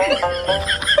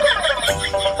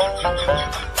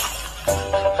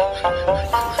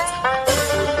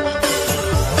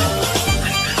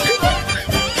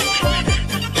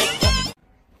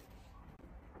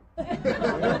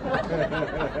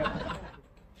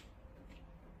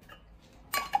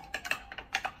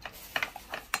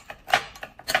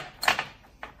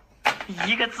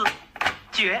一个字，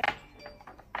绝。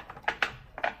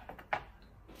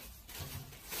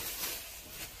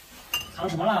藏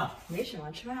什么了？没什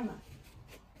么，吃饭吧。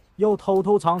又偷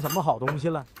偷藏什么好东西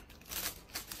了？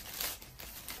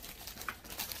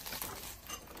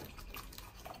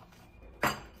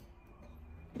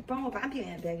你帮我把饼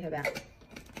也掰开呗。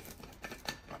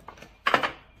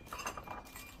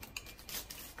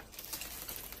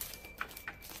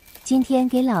今天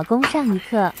给老公上一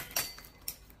课。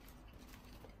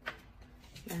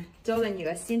来，教给你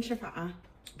个新吃法啊！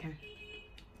你看，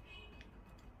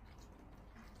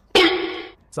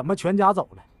怎么全夹走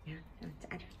了？你看，这样夹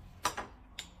着。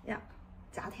呀，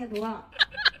夹太多了。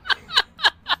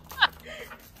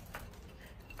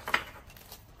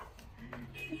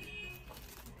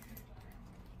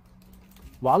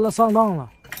完了，上当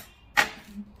了。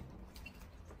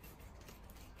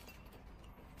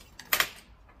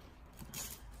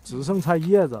只剩菜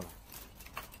叶子了。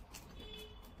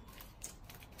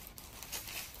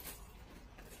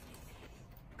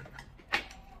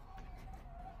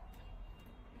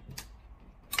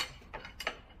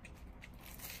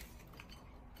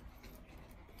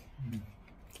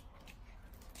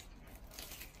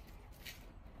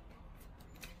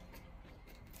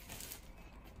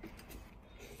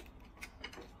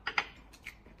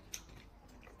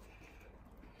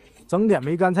整点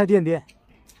梅干菜垫垫。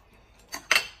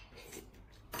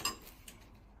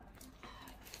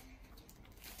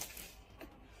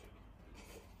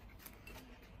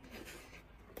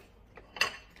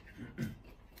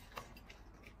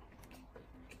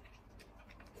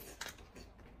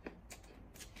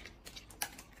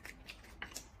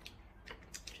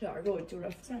这点肉就着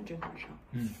饭正好上。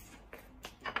嗯。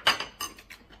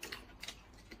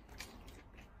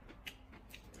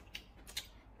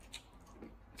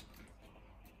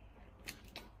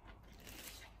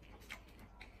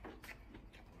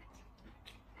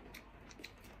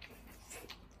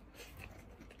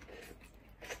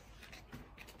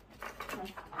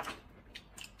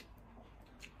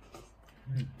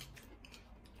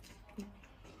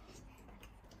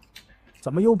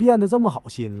怎么又变得这么好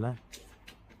心了？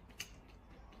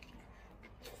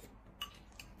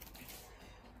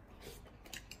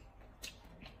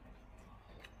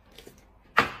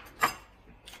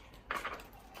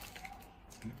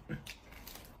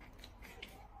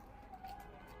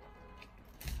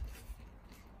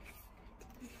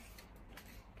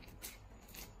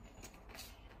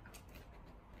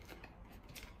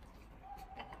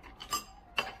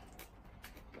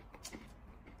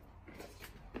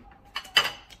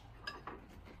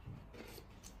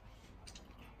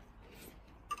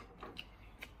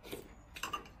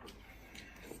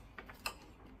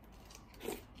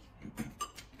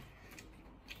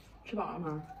吃饱了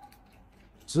吗？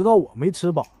知道我没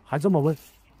吃饱，还这么问？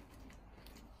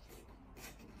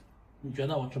你觉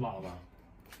得我吃饱了吧？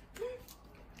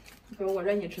不，我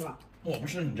认你吃饱。我不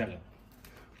是你这个。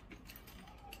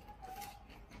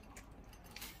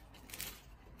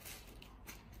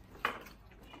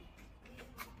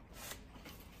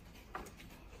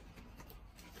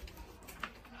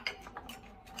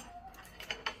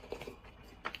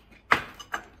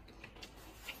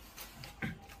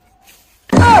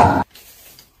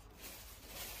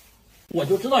我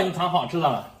就知道你藏好吃的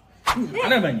了，你拿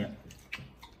来吧你。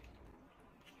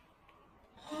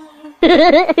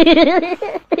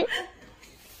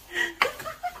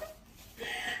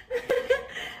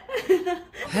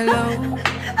Hello,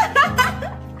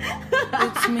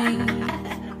 it's me.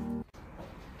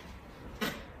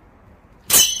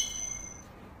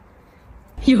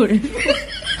 有人。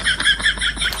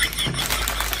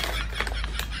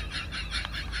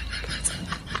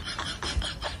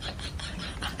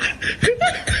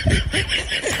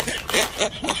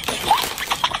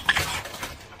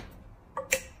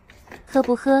喝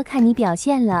不喝看你表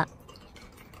现了。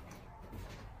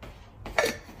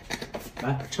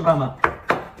来吃饭吧。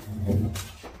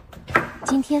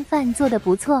今天饭做的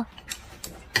不错。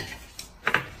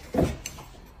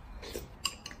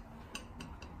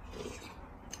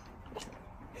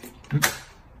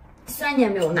3年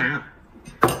没有拿。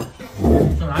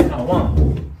这拿去了，忘了。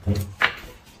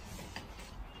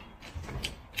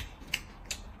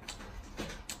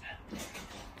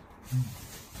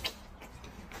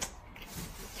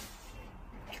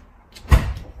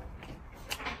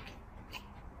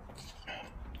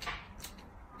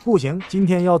不行，今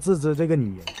天要治治这个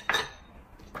女人。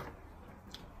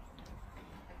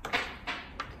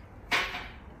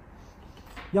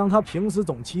让她平时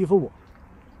总欺负我。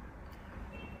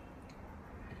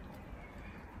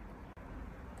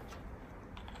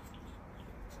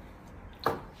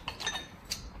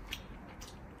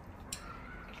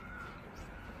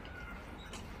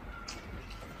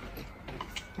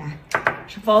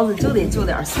包子就得就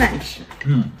点蒜吃。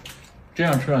这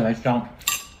样吃了才香。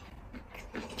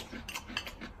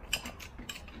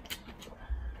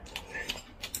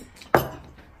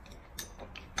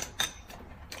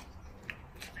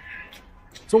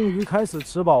终于开始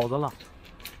吃包子了。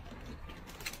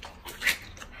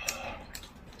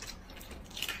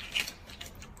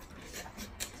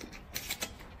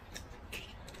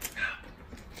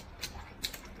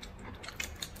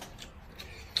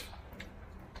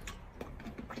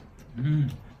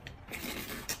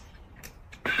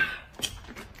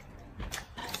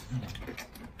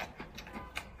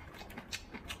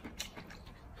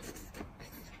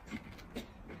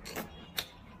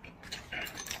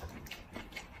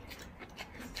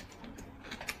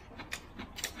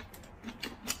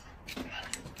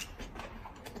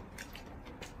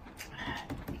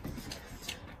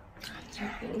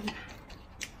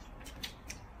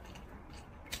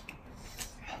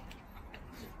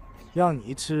让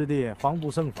你吃的防不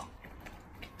胜防，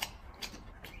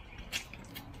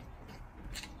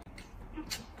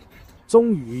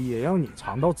终于也让你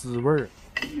尝到滋味儿。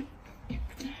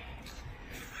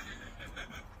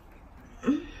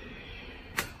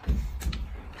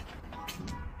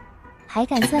还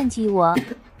敢算计我？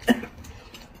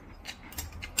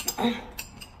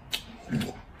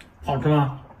好吃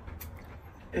吗？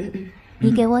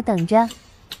你给我等着！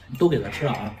都给他吃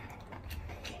了啊！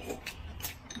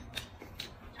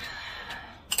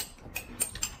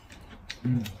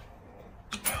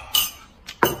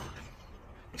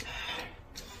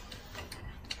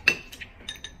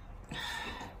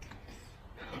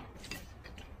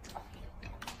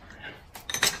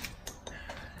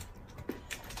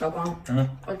老公，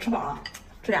我吃饱了，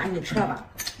这俩你吃了吧？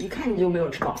一看你就没有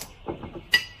吃饱。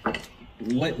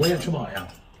我也吃饱了呀。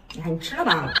哎，你吃了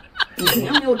吧？你肯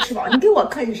定没有吃饱，你给我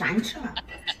客气啥？你吃吧。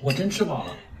我真吃饱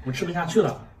了，我吃不下去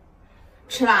了。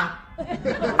吃了。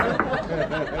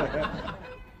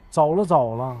糟了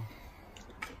糟了！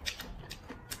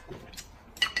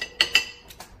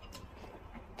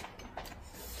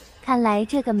看来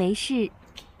这个没事。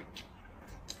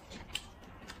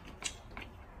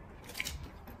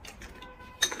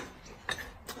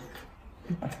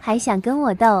还想跟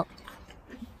我斗？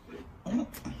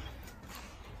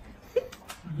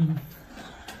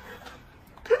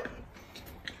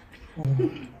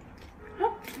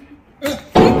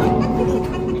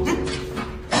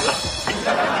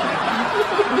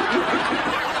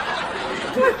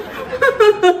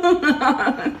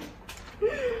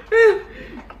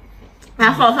哎，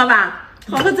好喝吧？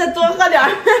好喝，再多喝点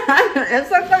儿，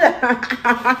再喝点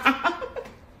儿。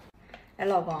哎，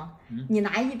老公，你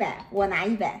拿100，我拿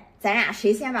100，咱俩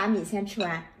谁先把米线吃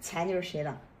完，钱就是谁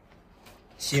的。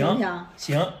行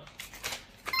行，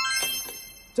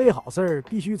这好事儿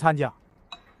必须参加，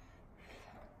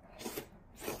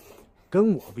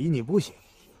跟我比你不行。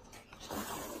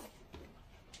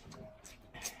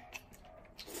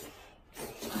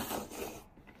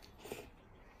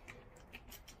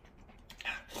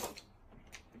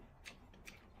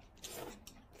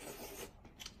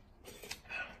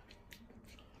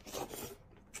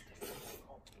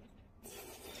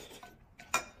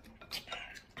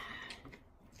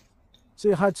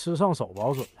这还吃上手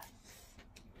保准了。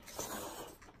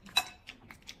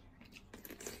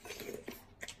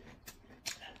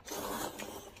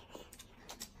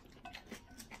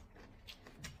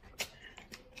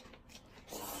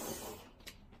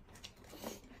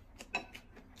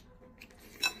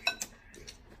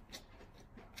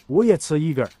我也吃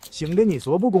一根，行的，你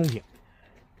说不公平。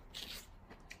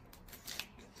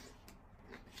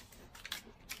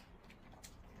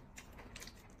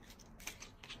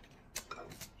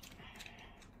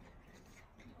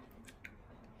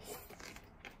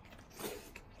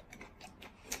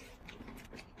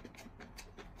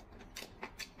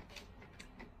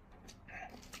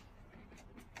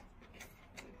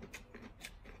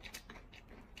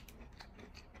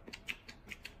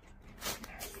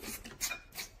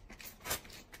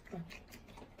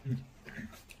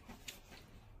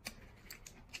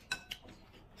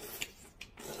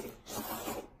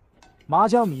麻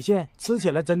酱米线吃起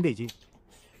来真得劲。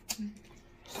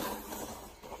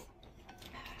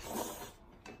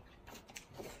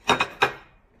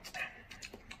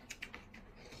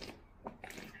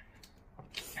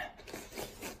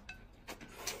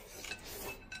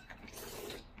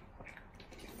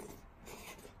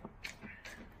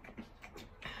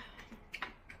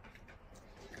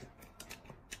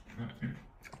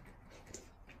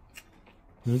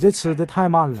你这吃的太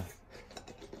慢了。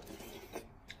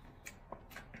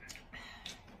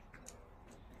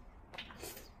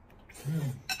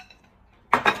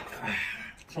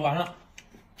吃完了。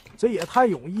这也太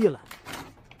容易了。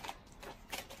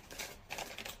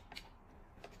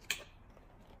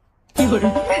有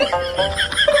人。